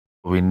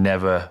We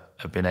never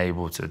have been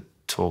able to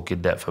talk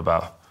in depth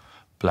about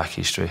black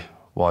history.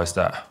 Why is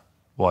that?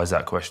 Why is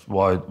that question?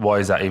 Why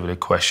is that even a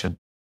question?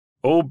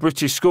 All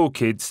British school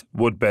kids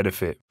would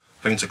benefit.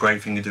 I think it's a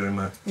great thing you're doing,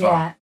 mate.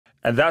 Yeah.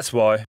 And that's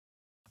why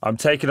I'm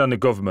taking on the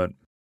government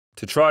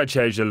to try and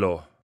change the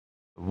law.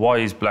 Why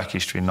is black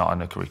history not on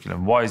the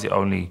curriculum? Why is it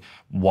only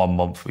 1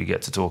 month we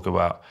get to talk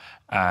about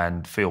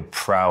and feel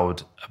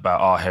proud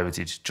about our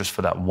heritage just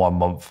for that 1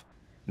 month?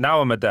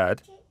 Now I'm a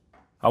dad,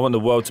 I want the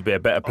world to be a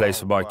better place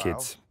for my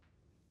kids.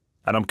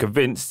 And I'm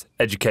convinced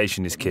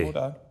education is key.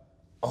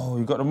 Oh,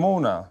 you got them all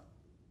now?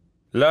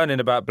 Learning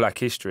about black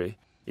history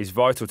is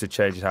vital to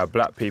changing how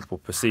black people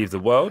perceive the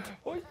world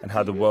and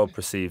how the world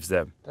perceives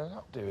them. They're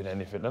not doing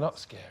anything, they're not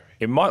scary.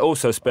 It might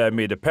also spare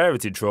me the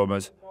parenting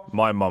traumas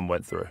my mum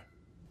went through.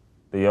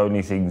 The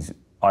only things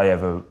I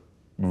ever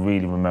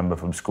really remember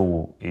from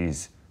school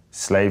is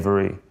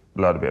slavery,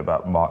 a little bit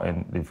about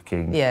Martin Luther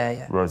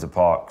King, Rosa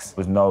Parks. There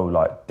was no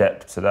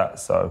depth to that,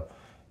 so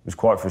it was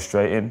quite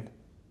frustrating.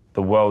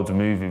 The world's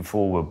moving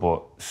forward,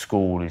 but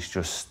school is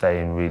just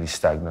staying really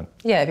stagnant.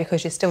 Yeah,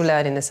 because you're still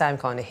learning the same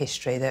kind of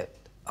history that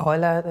I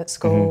learned at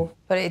school.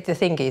 But the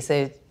thing is,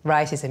 the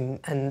racism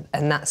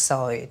and that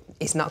side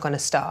is not going to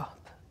stop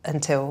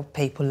until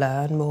people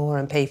learn more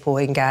and people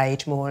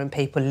engage more and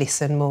people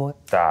listen more.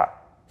 That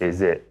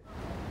is it.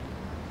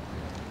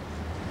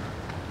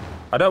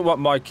 I don't want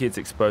my kids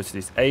exposed to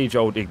this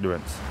age-old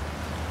ignorance,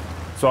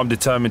 so I'm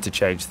determined to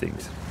change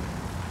things.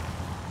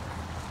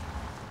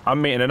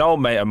 I'm meeting an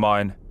old mate of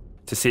mine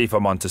to see if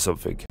I'm onto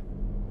something.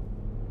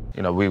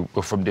 You know,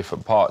 we're from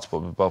different parts, but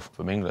we're both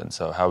from England,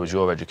 so how was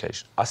your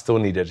education? I still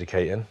need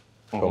educating,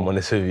 if I'm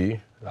honest with you.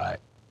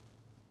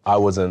 I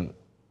wasn't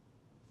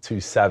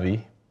too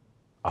savvy.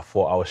 I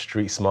thought I was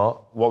street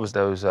smart. What was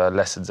those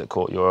lessons that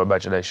caught your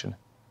imagination?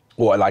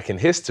 What, like in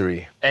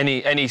history?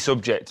 Any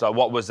subject,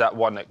 what was that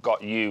one that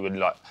got you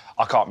and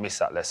I can't miss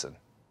that lesson?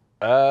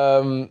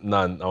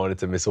 None. I wanted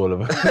to miss all of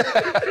them.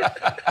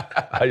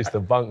 I used to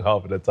bunk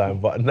half of the time,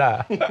 but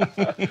nah.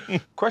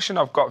 Question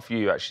I've got for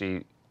you,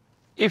 actually.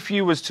 If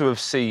you was to have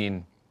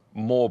seen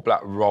more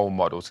black role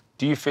models,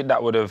 do you think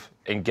that would have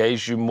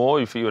engaged you more?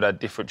 You think you would have had a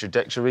different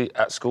trajectory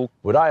at school?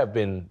 Would I have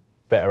been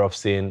better off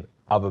seeing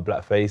other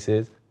black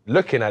faces?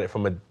 Looking at it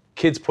from a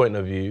kid's point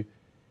of view,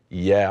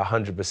 yeah,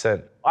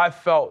 100%. I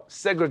felt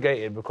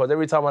segregated because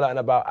every time I learned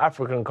about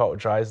African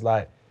culture, it's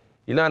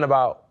you learn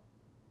about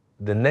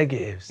the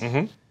negatives.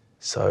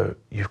 So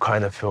you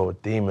kind of feel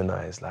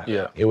demonized.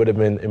 It would have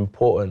been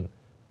important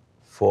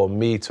for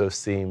me to have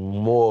seen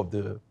more of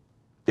the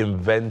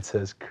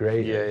inventors,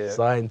 creators,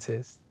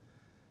 scientists,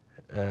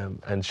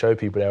 and show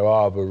people there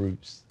are other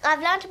routes.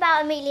 I've learned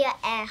about Amelia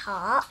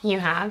Earhart. You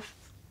have.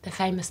 The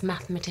famous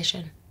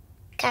mathematician.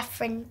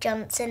 Catherine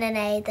Johnson and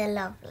Ada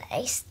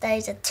Lovelace.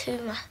 Those are two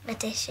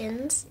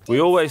mathematicians.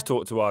 We always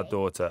talk to our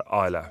daughter,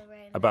 Isla,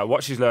 about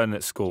what she's learning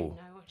at school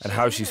and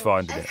how she's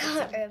finding it.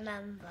 I can't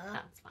remember.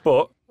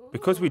 But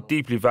because we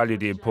deeply value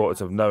the importance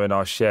of knowing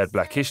our shared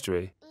black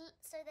history,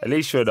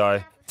 Alicia and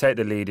I take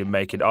the lead in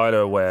making Isla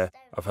aware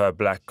of her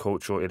black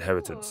cultural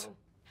inheritance.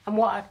 And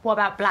what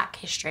about black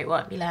history?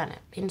 What have you learned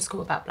in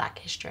school about black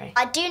history?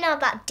 I do know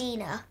about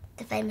Dina,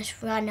 the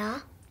famous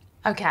runner.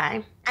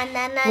 Okay. And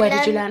then Where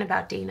did you learn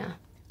about Dina?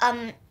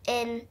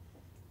 In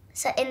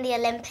the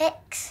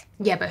Olympics.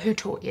 Yeah, but who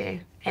taught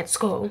you? At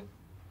school?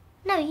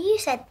 No, you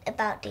said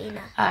about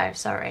Dina. Oh,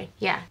 sorry.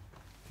 Yeah.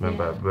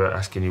 Remember, we're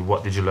asking you,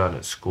 what did you learn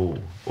at school?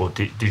 Or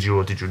did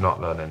you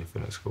not learn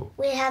anything at school?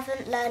 We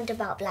haven't learned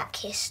about black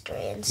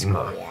history in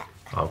school yet.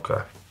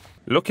 OK.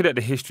 Looking at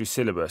the history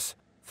syllabus,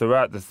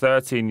 throughout the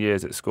 13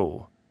 years at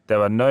school,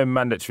 there are no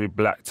mandatory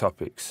black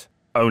topics,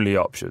 only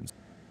options.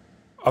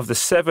 Of the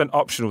 7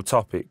 optional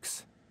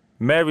topics,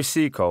 Mary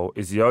Seacole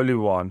is the only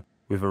one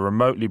with a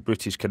remotely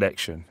British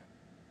connection.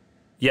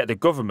 Yet the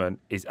government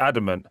is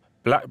adamant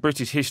black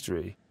British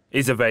history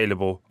is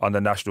available on the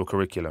national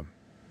curriculum.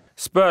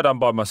 Spurred on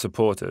by my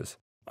supporters,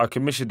 I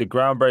commissioned a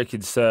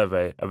groundbreaking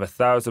survey of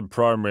 1,000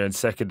 primary and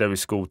secondary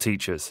school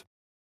teachers.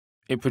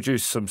 It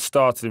produced some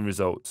startling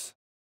results.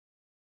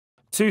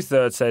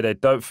 2/3 say they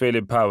don't feel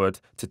empowered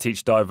to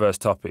teach diverse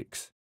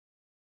topics,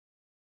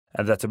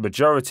 and that a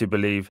majority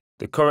believe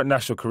the current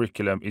national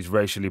curriculum is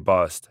racially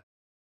biased.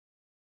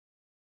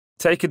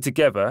 Taken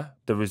together,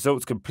 the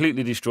results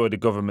completely destroy the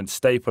government's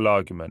staple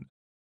argument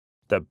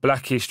that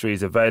black history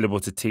is available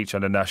to teach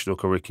on the national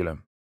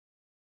curriculum.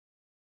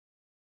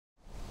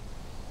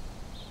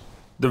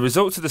 The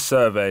results of the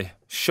survey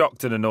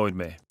shocked and annoyed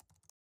me.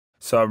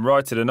 So I'm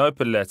writing an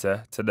open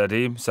letter to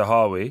Nadhim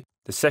Zahawi,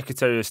 the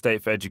Secretary of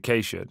State for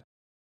Education,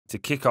 to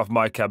kick off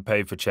my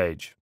campaign for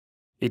change.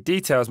 It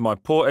details my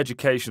poor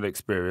educational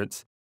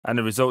experience and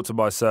the results of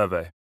my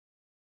survey,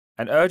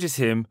 and urges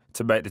him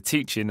to make the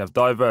teaching of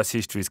diverse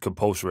histories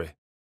compulsory.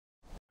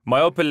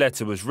 My open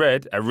letter was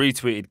read and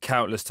retweeted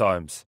countless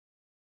times,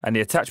 and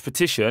the attached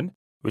petition,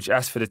 which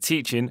asks for the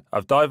teaching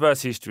of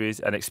diverse histories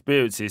and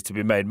experiences to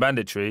be made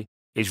mandatory,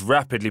 is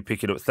rapidly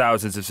picking up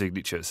thousands of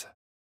signatures.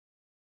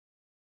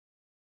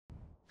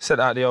 Sent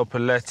out the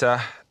open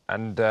letter,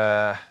 and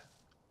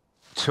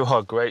To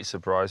our great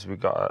surprise, we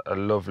got a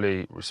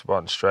lovely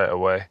response straight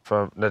away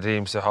from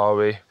Nadhim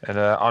Zahawi. And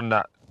on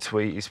that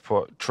tweet, he's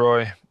put,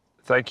 "Troy,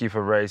 thank you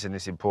for raising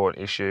this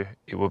important issue.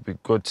 It would be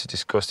good to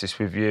discuss this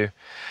with you,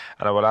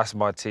 and I will ask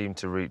my team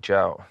to reach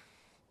out."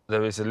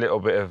 There is a little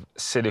bit of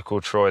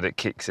cynical Troy that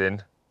kicks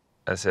in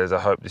and says, I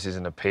hope this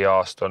isn't a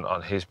PR stunt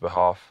on his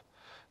behalf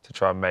to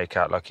try and make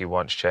out like he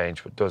wants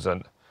change, but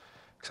doesn't.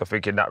 Because I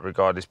think in that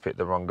regard, he's picked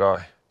the wrong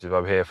guy.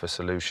 I'm here for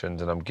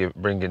solutions, and I'm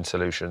bringing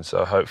solutions,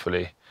 so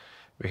hopefully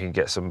we can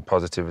get some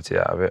positivity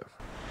out of it.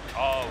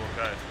 Oh,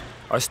 okay.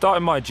 I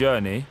started my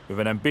journey with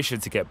an ambition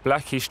to get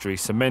black history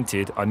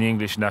cemented on the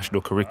English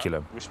national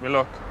curriculum. Wish me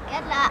luck.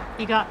 Good luck.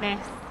 You got this.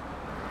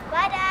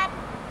 Bye, Dad.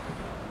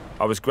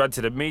 I was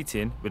granted a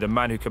meeting with a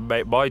man who can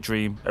make my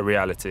dream a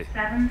reality.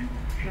 7th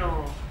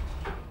floor.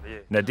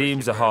 Nadhim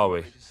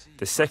Zahawi,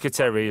 the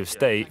Secretary of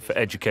State for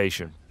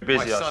Education.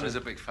 My son is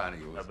a big fan of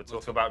yours. We'll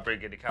talk about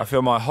bringing the I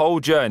feel my whole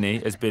journey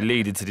has been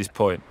leading to this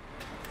point.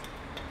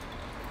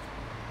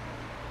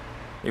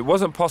 It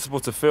wasn't possible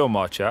to film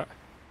our chat,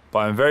 but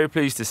I'm very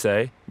pleased to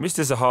say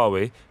Mr.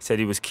 Zahawi said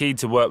he was keen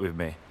to work with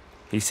me.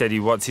 He said he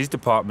wants his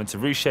department to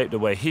reshape the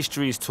way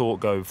history is taught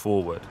going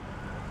forward,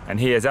 and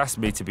he has asked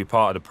me to be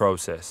part of the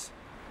process.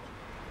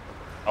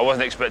 I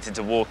wasn't expecting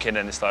to walk in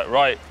and it's like,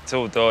 right, it's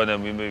all done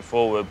and we move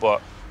forward,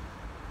 but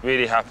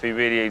really happy,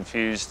 really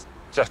enthused.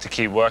 Just have to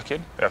keep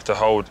working. We have to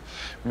hold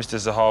Mr.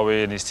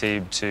 Zahawi and his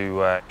team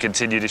to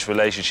continue this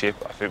relationship.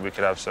 I think we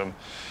could have some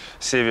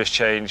serious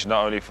change,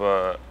 not only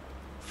for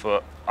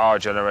our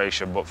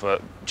generation, but for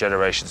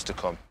generations to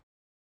come.